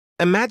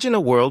Imagine a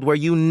world where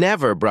you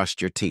never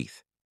brushed your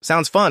teeth.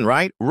 Sounds fun,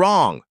 right?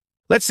 Wrong.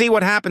 Let's see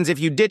what happens if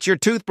you ditch your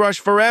toothbrush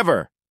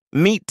forever.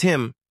 Meet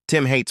Tim.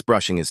 Tim hates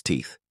brushing his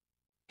teeth.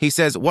 He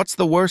says, "What's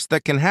the worst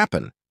that can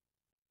happen?"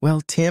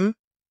 Well, Tim,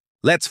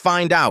 let's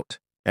find out.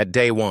 At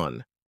day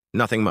 1,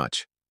 nothing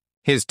much.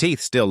 His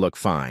teeth still look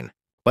fine,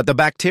 but the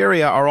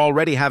bacteria are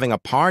already having a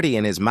party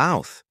in his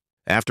mouth.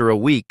 After a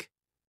week,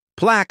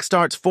 plaque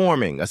starts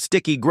forming, a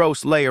sticky,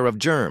 gross layer of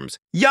germs.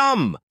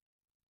 Yum!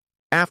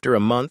 After a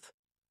month,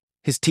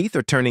 his teeth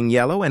are turning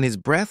yellow and his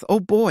breath, oh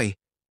boy,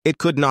 it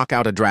could knock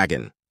out a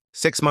dragon.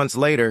 6 months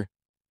later,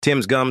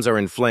 Tim's gums are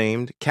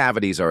inflamed,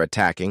 cavities are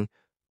attacking,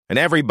 and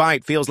every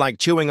bite feels like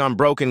chewing on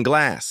broken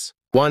glass.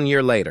 1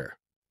 year later,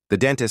 the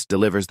dentist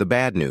delivers the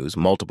bad news: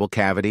 multiple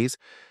cavities,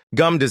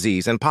 gum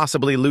disease, and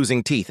possibly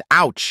losing teeth.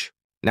 Ouch!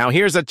 Now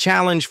here's a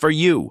challenge for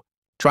you.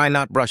 Try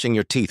not brushing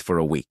your teeth for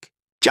a week.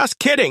 Just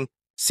kidding!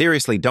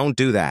 Seriously, don't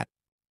do that.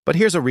 But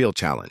here's a real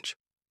challenge.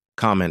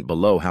 Comment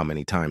below how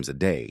many times a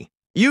day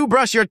you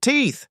brush your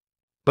teeth.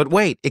 But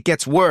wait, it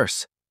gets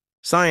worse.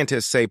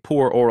 Scientists say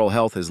poor oral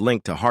health is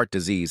linked to heart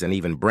disease and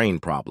even brain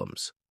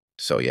problems.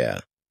 So yeah,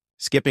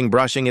 skipping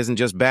brushing isn't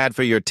just bad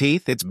for your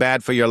teeth, it's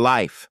bad for your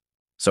life.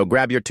 So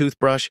grab your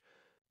toothbrush,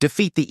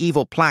 defeat the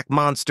evil plaque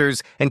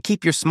monsters, and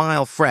keep your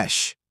smile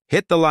fresh.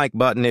 Hit the like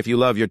button if you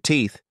love your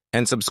teeth,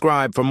 and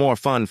subscribe for more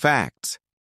fun facts.